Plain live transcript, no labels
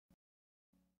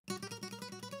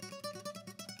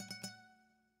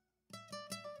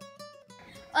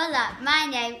Hola, my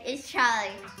name is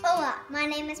Charlie. Hola, my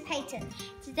name is Peyton.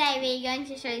 Today we are going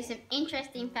to show you some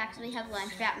interesting facts we have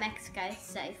learned about Mexico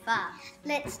so far.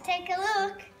 Let's take a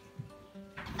look.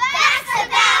 Facts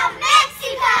about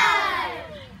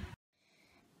Mexico!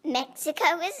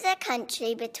 Mexico is a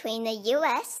country between the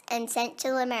US and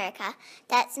Central America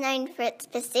that's known for its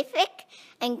Pacific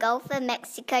and Gulf of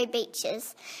Mexico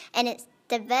beaches and its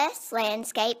diverse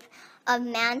landscape of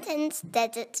mountains,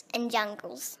 deserts, and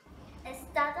jungles.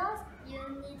 Estados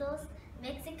Unidos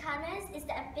Mexicanos is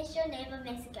the official name of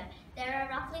Mexico. There are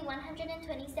roughly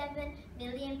 127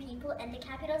 million people, and the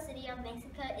capital city of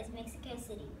Mexico is Mexico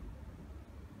City.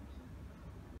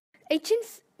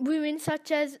 Ancient ruins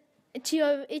such as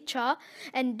Chichen Itza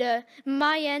and the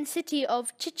Mayan city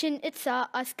of Chichen Itza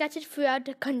are scattered throughout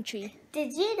the country.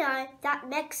 Did you know that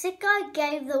Mexico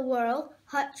gave the world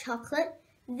hot chocolate?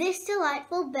 This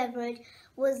delightful beverage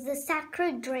was the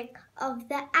sacred drink of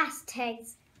the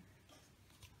Aztecs.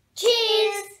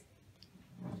 Cheers!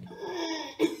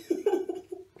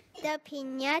 The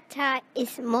piñata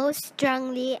is most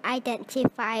strongly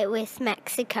identified with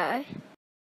Mexico.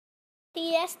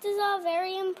 Fiestas are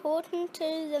very important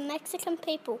to the Mexican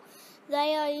people.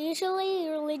 They are usually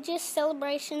religious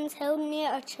celebrations held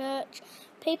near a church.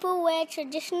 People wear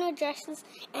traditional dresses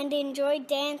and enjoy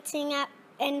dancing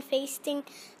and feasting.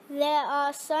 There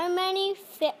are so many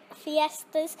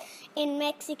fiestas in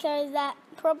Mexico that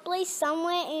probably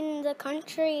somewhere in the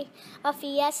country a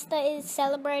fiesta is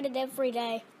celebrated every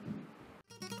day.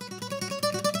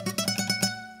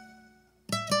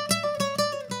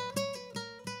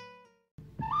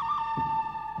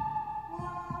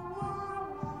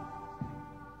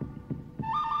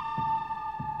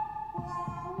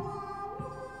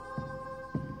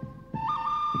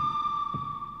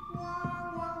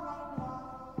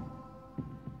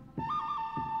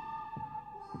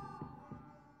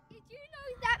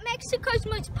 Mexico's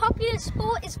most popular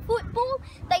sport is football.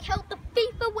 They held the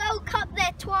FIFA World Cup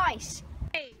there twice.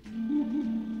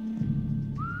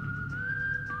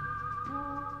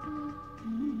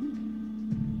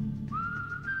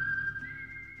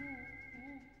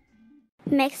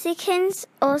 Mexicans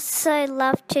also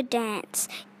love to dance.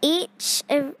 Each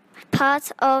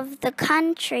part of the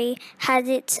country has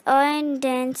its own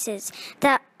dances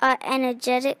that are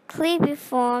energetically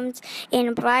performed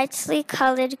in brightly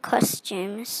colored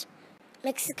costumes.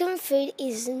 Mexican food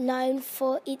is known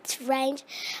for its range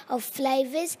of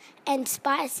flavors and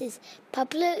spices.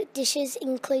 Popular dishes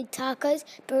include tacos,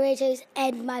 burritos,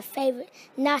 and my favorite,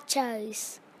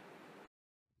 nachos.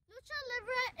 Lucha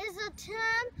libre is a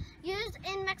term used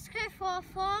in Mexico for a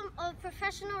form of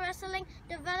professional wrestling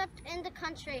developed in the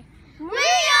country. We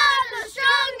are the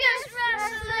strongest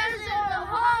wrestlers in the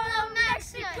whole of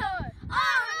Mexico!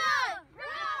 Oh no!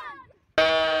 Run!